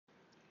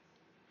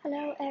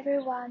Hello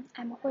everyone,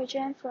 I'm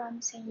Huijuan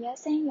from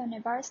Shuangyin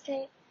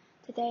University.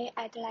 Today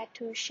I'd like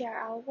to share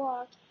our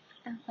work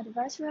on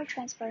adversarial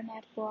transfer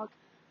network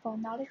for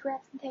knowledge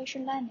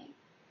representation learning.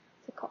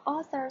 The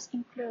co-authors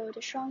include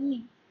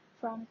Shuangyin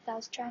from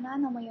South China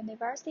Normal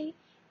University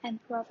and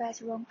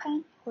Professor Rong,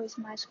 who is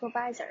my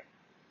supervisor.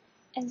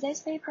 In this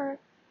paper,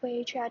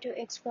 we try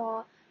to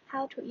explore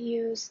how to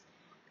use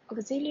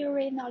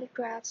auxiliary knowledge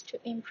graphs to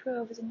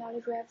improve the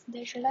knowledge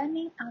representation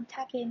learning on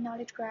target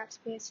knowledge graphs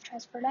with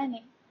transfer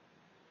learning.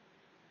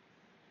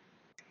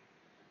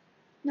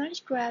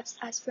 Knowledge graphs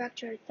are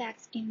structured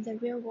facts in the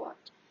real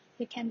world.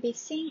 They can be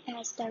seen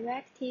as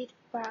directed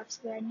graphs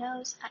where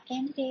nodes are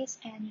entities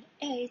and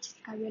edges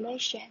are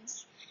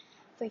relations.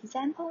 For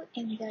example,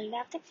 in the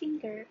left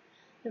figure,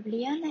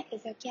 Ljubljana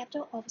is the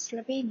capital of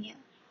Slovenia.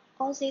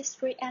 All these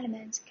three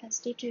elements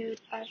constitute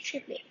a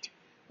triplet,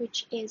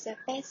 which is a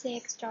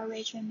basic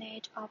storage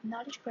unit of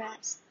knowledge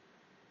graphs.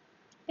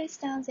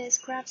 Based on this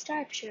graph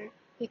structure,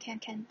 we can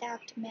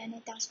conduct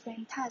many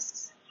downstream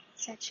tasks,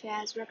 such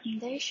as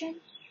recommendation,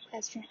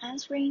 question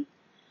answering,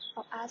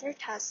 or other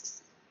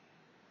tasks.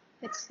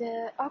 But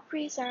the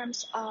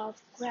algorithms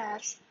of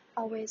graphs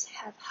always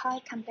have high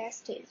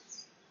complexity.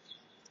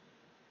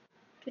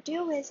 To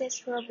deal with this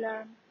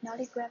problem,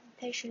 knowledge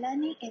representation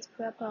learning is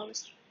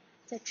proposed.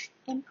 The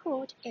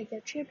input is the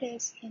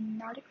triplets in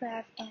knowledge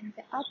graph and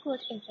the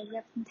output is the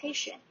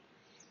representation.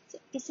 The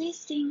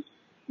existing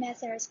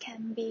methods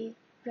can be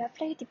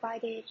roughly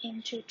divided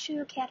into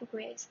two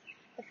categories.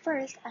 The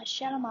first are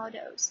shallow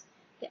models.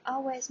 They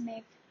always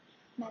make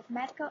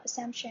mathematical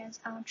assumptions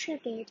on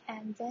triplet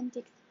and then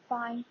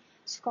define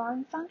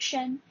scoring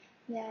function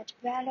that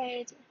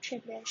valid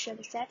triplet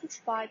should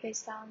satisfy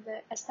based on the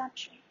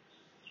assumption.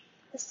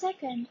 The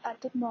second are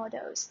deep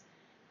models.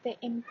 They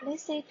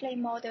implicitly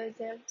model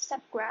the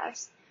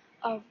subgraphs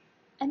of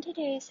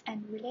entities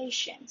and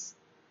relations.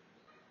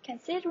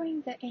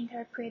 Considering the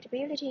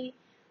interpretability,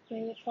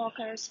 we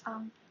focus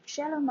on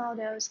shallow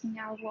models in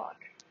our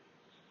work.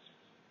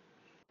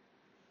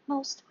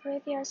 Most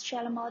previous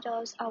shallow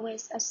models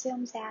always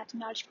assume that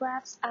knowledge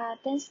graphs are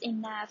dense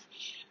enough,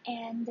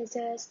 and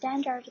the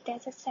standard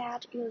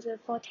dataset used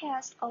for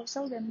tests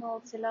also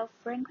removes the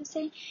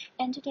low-frequency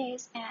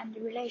entities and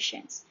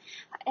relations.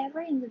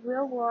 However, in the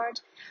real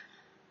world,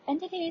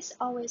 entities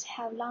always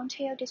have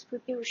long-tail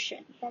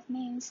distribution. That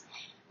means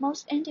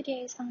most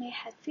entities only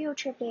have few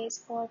triplets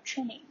for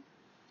training.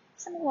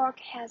 Some work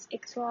has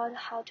explored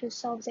how to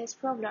solve this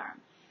problem,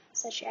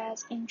 such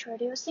as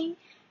introducing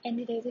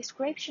entity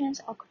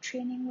descriptions or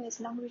training with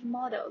language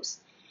models,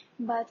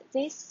 but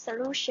these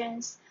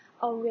solutions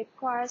all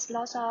requires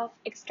lots of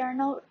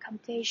external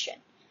computation.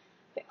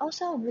 We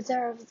also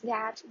observed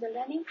that the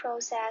learning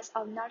process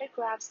of knowledge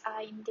graphs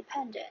are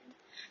independent,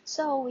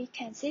 so we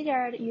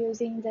considered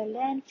using the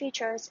learn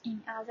features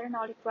in other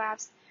knowledge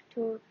graphs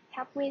to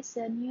help with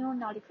the new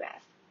knowledge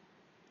graph.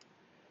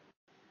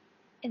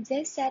 In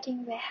this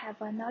setting, we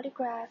have a knowledge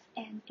graph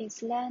and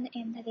its learned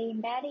entity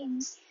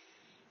embeddings.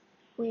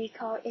 We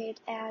call it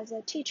as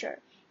a teacher,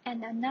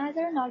 and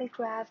another knowledge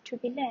graph to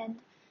be learned.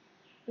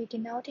 We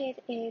denoted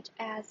it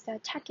as the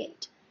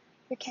target.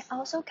 We can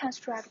also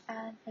construct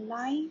an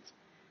aligned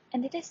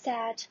entity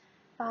set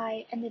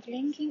by entity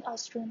linking or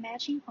string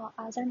matching or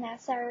other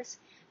methods.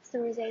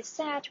 Through this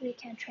set, we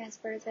can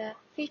transfer the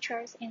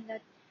features in the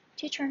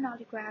teacher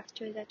knowledge graph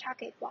to the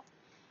target one.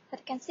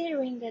 But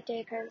considering the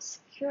data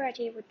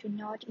security, we do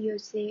not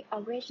use the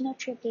original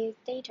triplet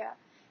data,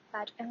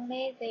 but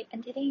only the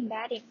entity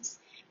embeddings,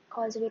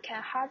 because we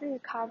can hardly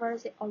recover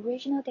the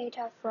original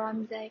data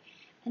from the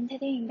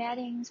entity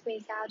embeddings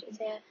without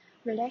the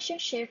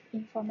relationship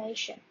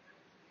information.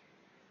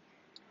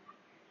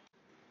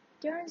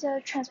 During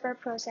the transfer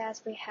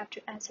process, we have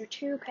to answer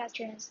two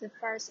questions. The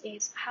first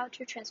is how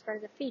to transfer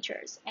the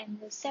features, and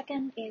the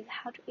second is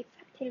how to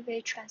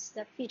effectively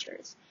transfer the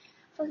features.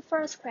 For the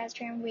first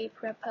question, we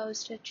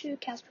proposed two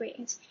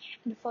constraints,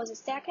 and for the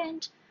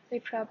second,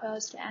 we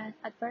proposed an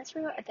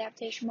adversarial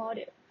adaptation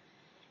model.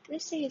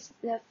 This is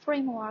the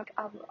framework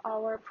of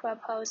our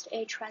proposed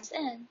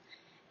A-Trans-N.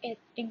 It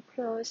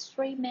includes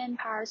three main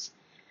parts.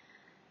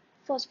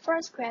 For the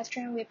first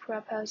question, we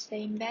proposed the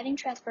embedding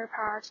transfer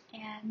part,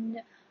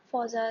 and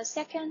for the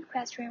second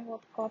question, we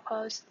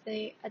proposed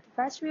the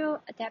adversarial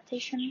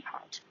adaptation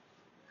part.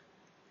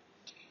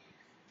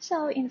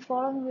 So in the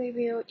following, we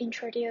will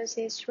introduce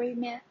these three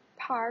main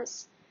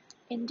parts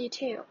in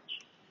detail.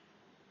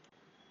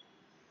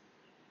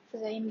 For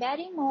the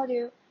embedding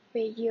module,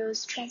 we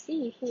use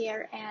trans-E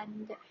here,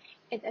 and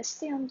it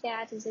assumes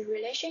that the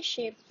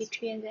relationship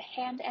between the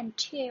hand and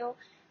tail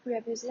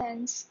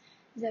represents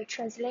the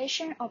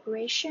translation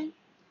operation,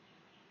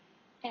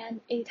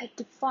 and it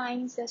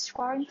defines the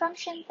scoring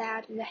function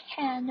that the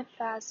hand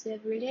plus the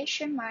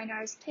relation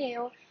minus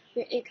tail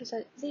will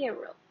equal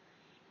 0.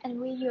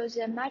 And we use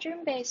a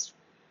margin-based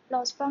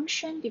loss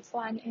function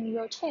defined in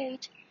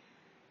rotate,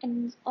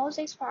 and all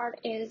this part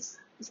is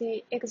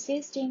the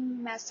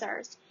existing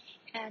methods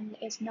and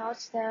is not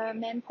the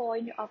main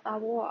point of our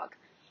work.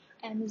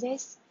 and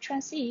this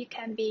trans-E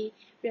can be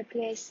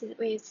replaced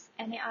with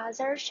any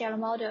other shallow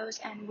models,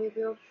 and we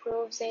will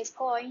prove this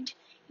point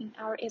in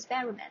our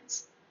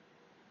experiments.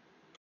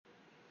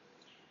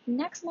 The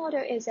next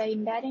model is the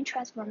embedding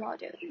transfer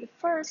model. The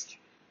first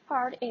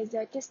part is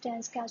the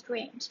distance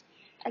constraint.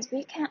 As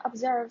we can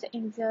observe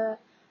in the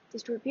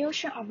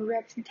distribution of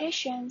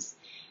representations,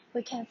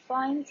 we can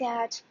find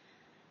that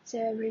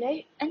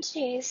the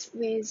entities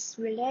with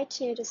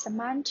related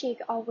semantic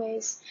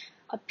always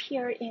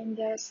appear in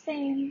the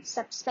same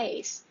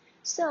subspace.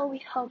 So we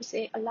hope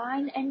the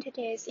aligned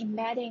entities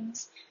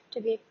embeddings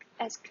to be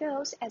as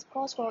close as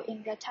possible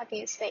in the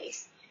target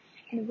space.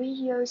 And we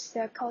use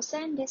the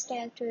cosine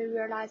distance to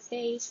realize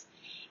this,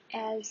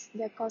 as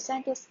the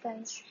cosine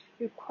distance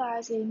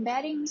requires the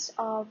embeddings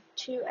of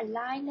two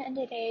aligned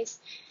entities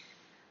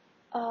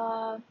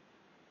has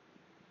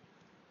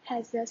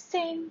the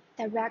same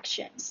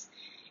directions.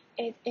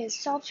 It is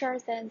softer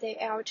than the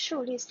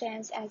L2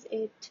 distance as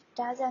it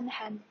doesn't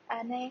have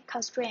any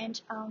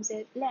constraint on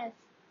the length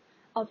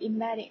of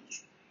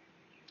embeddings.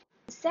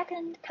 The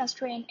second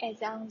constraint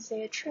is on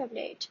the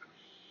triplet.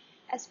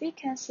 As we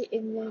can see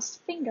in this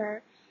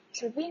figure,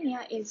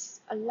 Slovenia is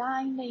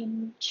aligned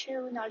in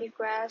two knowledge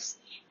graphs,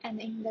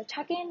 and in the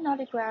target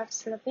knowledge graph,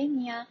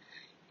 Slovenia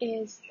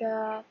is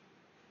the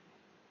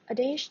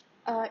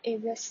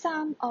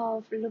sum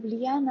of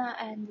Ljubljana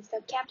and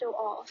the capital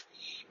of.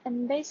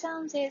 And based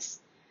on this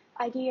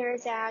idea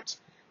that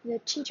the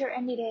teacher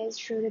entities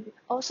should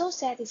also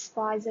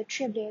satisfy the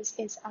triplets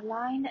its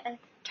aligned and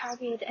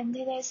target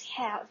entities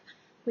have,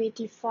 we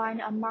define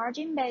a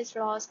margin-based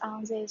loss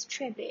on these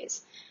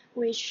triplets,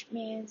 which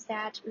means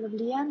that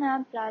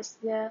Ljubljana plus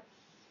the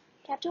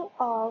capital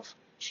of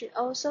should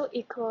also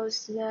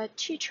equals the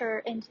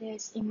teacher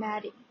entities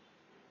embedding.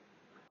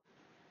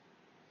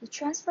 The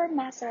transfer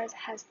method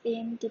has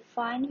been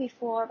defined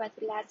before, but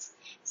let's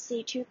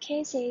see two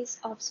cases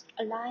of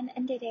aligned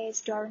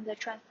entities during the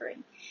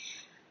transferring.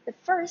 The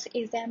first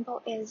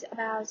example is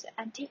about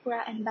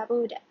Antigua and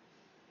Barbuda.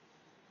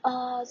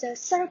 The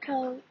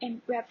circle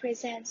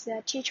represents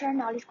the teacher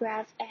knowledge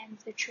graph, and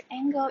the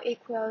triangle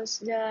equals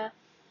the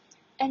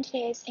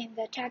entities in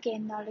the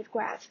target knowledge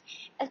graph.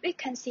 As we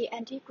can see,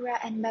 Antigua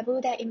and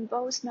Barbuda in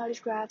both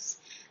knowledge graphs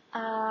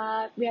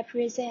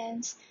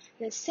represents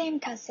the same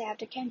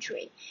concept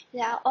country.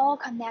 They are all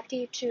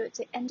connected to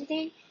the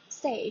entity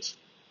stage.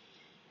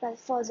 But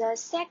for the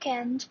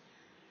second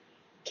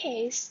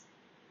case,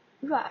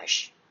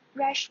 rash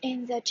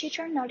in the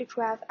teacher knowledge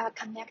graph are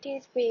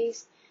connected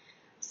with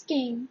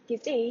skin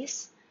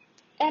disease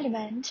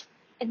element.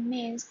 It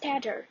means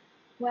tether,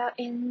 while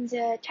in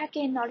the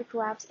target knowledge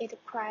graph it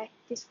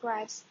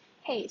describes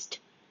haste.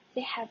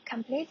 They have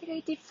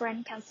completely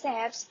different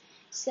concepts,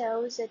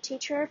 so the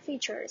teacher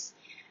features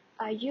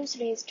are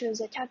useless to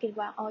the target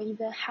one or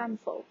even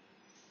harmful.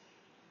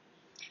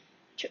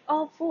 To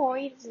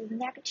avoid the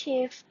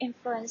negative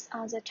influence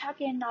on the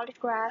target knowledge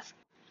graph,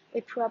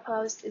 we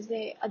proposed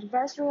the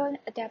adversarial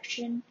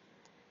adaptation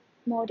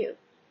model,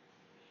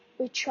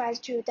 which tries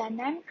to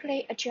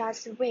dynamically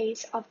adjust the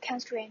weights of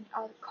constraints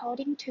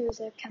according to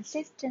the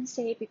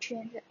consistency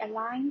between the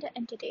aligned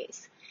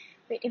entities.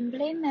 We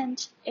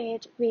implement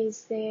it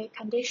with the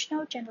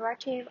conditional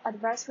generative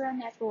adversarial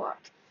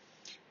network.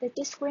 The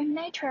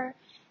discriminator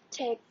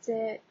takes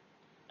the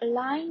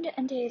aligned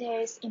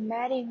entities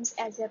embeddings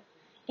as an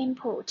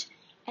input,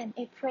 and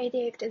it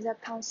predicts the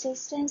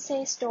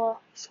consistency score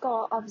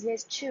of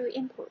these two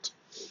inputs.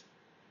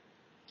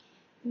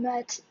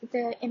 But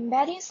the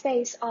embedding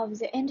space of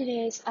the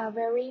entities are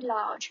very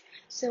large,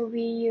 so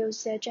we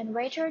use the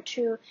generator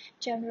to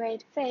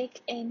generate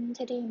fake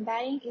entity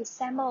embedding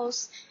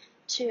examples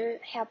to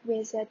help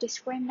with the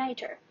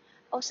discriminator.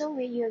 Also,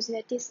 we use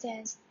the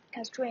distance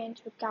constraint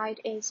to guide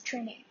its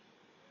training.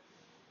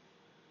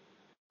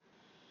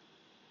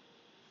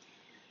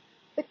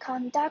 We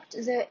conduct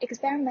the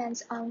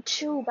experiments on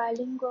two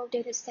bilingual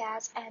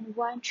datasets and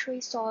one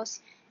tree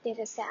source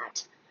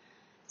dataset.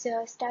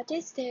 The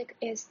statistic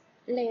is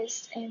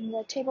listed in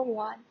the table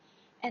 1,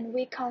 and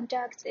we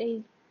conduct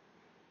the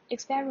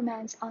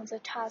experiments on the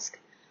task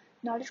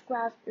knowledge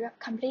graph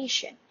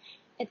completion.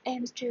 It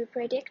aims to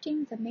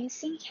predicting the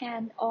missing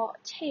hand or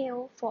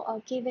tail for a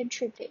given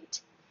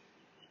triplet.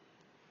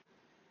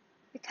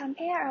 We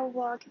compare our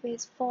work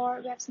with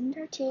 4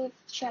 representative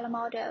shallow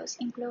models,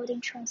 including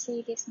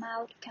trans-E,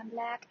 dismount,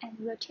 black, and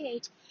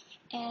rotate,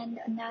 and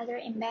another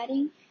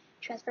embedding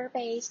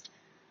transfer-based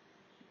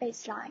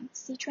baseline,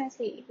 C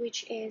trans-E,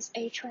 which is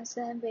a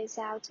transfer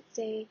without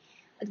the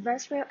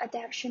adversarial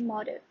adaptation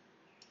model.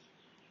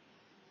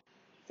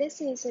 This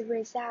is the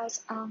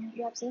results on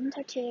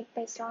representative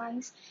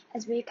baselines.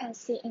 As we can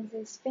see in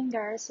these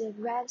figures, the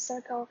red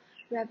circle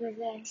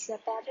represents the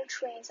battle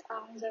trains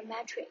on the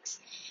matrix,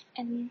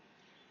 and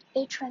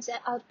a transfer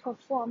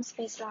outperforms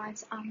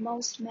baselines on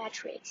most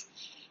metrics.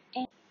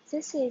 And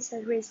this is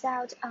the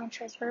result on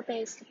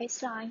transfer-based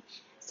baseline,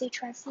 C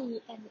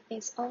trans-E, and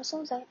is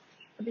also the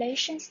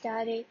ablation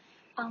study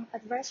on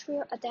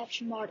adversarial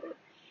adaptation model.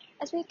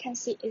 As we can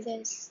see in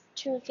these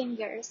two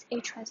figures, A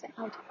transfer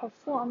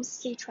outperforms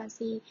C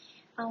trans-E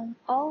on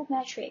all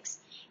metrics,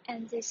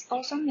 and this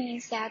also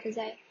means that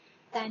the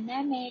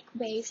dynamic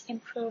weights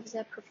improve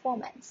the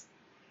performance.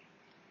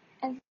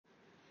 And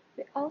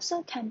we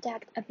also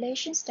conduct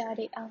ablation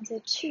study on the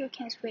two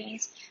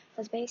constraints.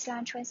 For the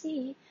baseline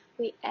transient,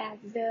 we add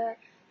the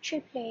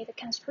triplet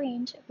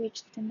constraint,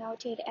 which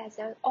denoted as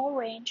the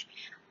orange,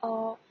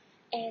 or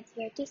add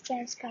the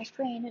distance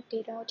constraint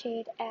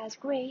denoted as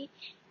gray,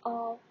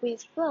 or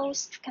with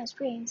both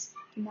constraints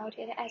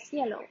denoted as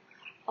yellow,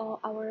 or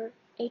our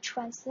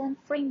H1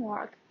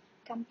 framework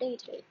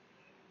completely.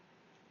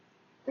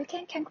 We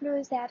can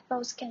conclude that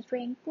both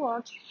constraints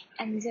work,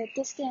 and the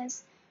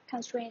distance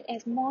constraint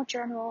is more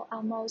general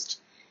on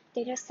most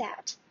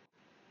datasets.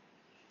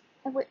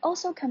 And we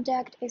also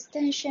conduct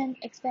extension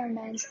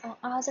experiments on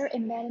other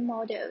embedding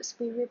models.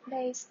 We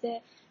replace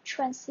the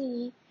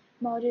transient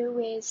model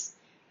with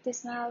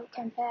decimal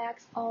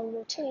complex or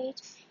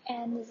rotate,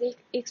 and the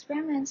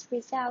experiments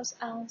results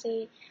on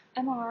the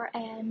MR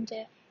and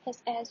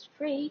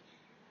SS3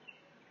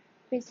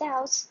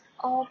 results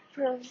all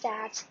prove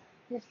that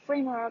the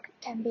framework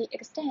can be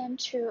extended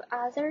to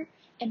other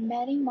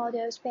embedding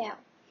models well.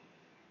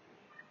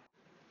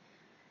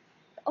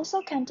 We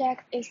also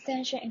conduct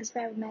extension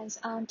experiments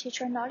on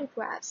teacher knowledge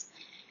graphs.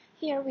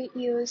 Here we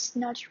use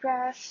knowledge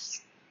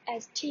graphs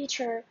as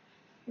teacher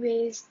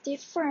with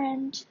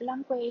different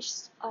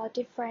languages or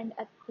different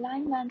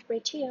alignment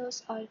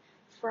ratios or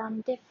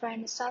from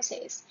different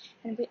sources.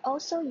 And we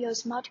also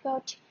use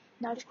multiple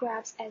knowledge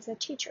graphs as a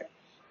teacher.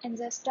 And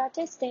the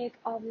statistics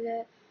of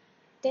the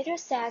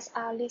datasets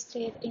are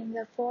listed in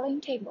the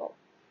following table.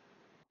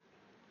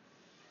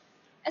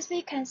 As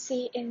we can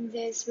see in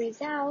these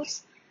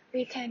results,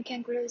 we can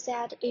conclude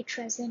that each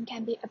transient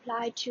can be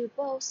applied to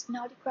both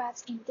knowledge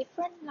graphs in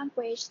different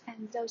languages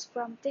and those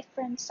from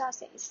different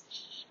sources,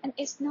 and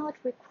it's not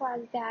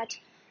required that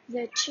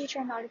the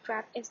teacher knowledge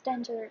graph is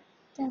denser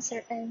than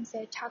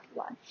the target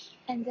one,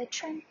 and the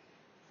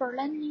transfer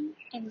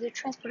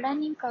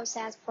learning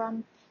process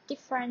from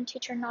different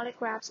teacher knowledge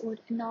graphs would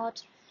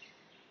not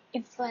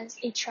influence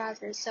each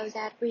other, so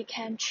that we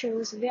can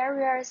choose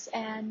various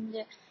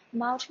and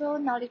multiple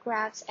knowledge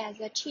graphs as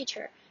a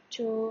teacher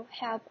to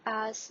help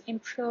us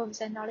improve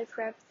the knowledge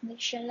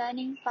recognition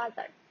learning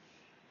further.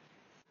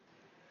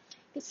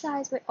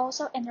 Besides, we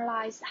also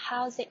analyze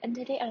how the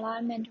entity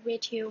alignment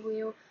ratio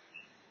will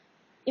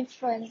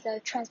influence the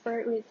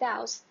transfer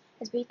results.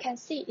 As we can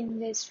see in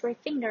these three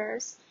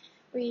figures,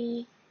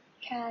 the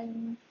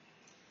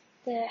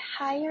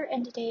higher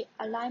entity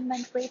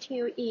alignment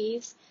ratio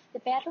is, the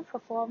better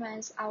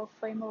performance our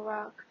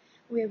framework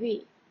will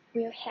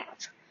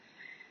have.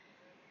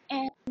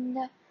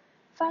 And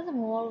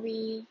furthermore,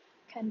 we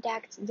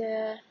conduct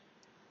the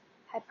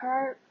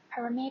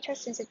hyperparameter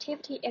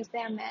sensitivity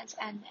experiments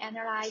and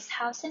analyze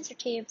how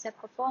sensitive the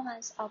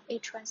performance of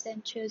each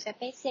transient to the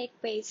basic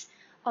weights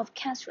of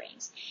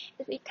constraints.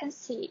 As we can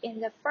see in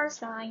the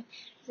first line,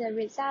 the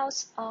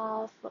results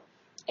of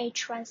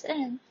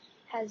H1N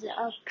has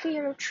a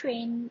clear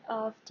trend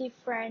of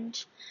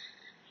different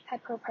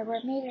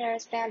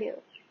hyperparameters value.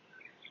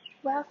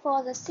 While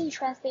for the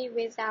C-transient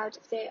result,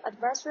 the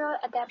adversarial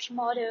adaptation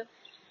model,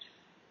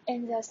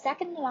 in the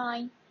second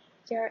line,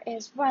 there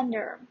is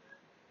random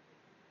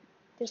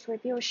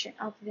distribution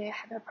of the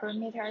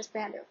hyperparameters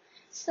value.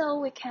 So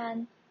we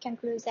can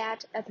conclude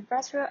that the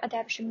adversarial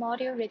adaptation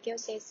model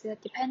reduces the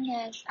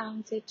dependence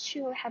on the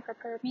two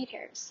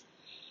hyperparameters.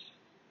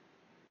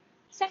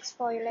 Thanks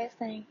for your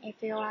listening.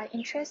 If you are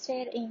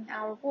interested in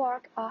our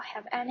work or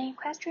have any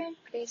questions,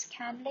 please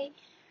kindly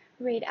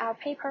read our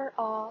paper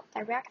or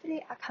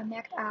directly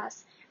connect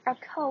us. Our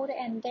code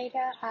and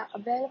data are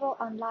available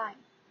online.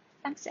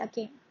 Thanks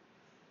again.